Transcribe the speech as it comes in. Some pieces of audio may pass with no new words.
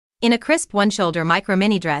In a crisp one-shoulder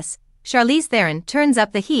micro-mini dress, Charlize Theron turns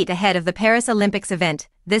up the heat ahead of the Paris Olympics event.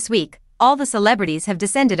 This week, all the celebrities have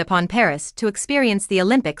descended upon Paris to experience the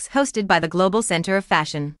Olympics hosted by the global center of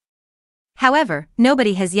fashion. However,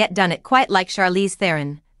 nobody has yet done it quite like Charlize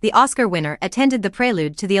Theron. The Oscar winner attended the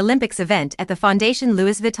prelude to the Olympics event at the Fondation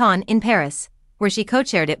Louis Vuitton in Paris, where she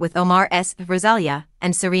co-chaired it with Omar S. Rosalia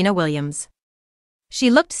and Serena Williams. She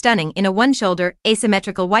looked stunning in a one-shoulder,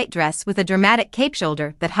 asymmetrical white dress with a dramatic cape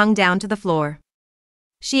shoulder that hung down to the floor.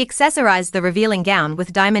 She accessorized the revealing gown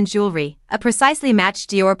with diamond jewelry, a precisely matched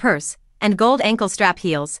Dior purse, and gold ankle strap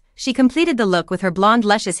heels. She completed the look with her blonde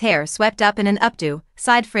luscious hair swept up in an updo,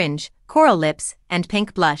 side fringe, coral lips, and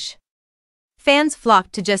pink blush. Fans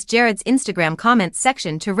flocked to Just Jared's Instagram comments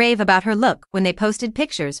section to rave about her look when they posted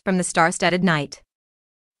pictures from the star-studded night.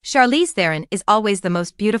 "Charlize Theron is always the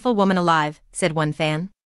most beautiful woman alive," said one fan.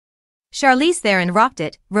 "Charlize Theron rocked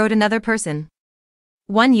it," wrote another person.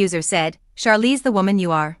 One user said, "Charlize the woman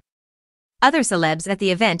you are." Other celebs at the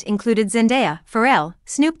event included Zendaya, Pharrell,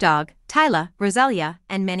 Snoop Dogg, Tyla, Rosalia,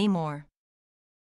 and many more.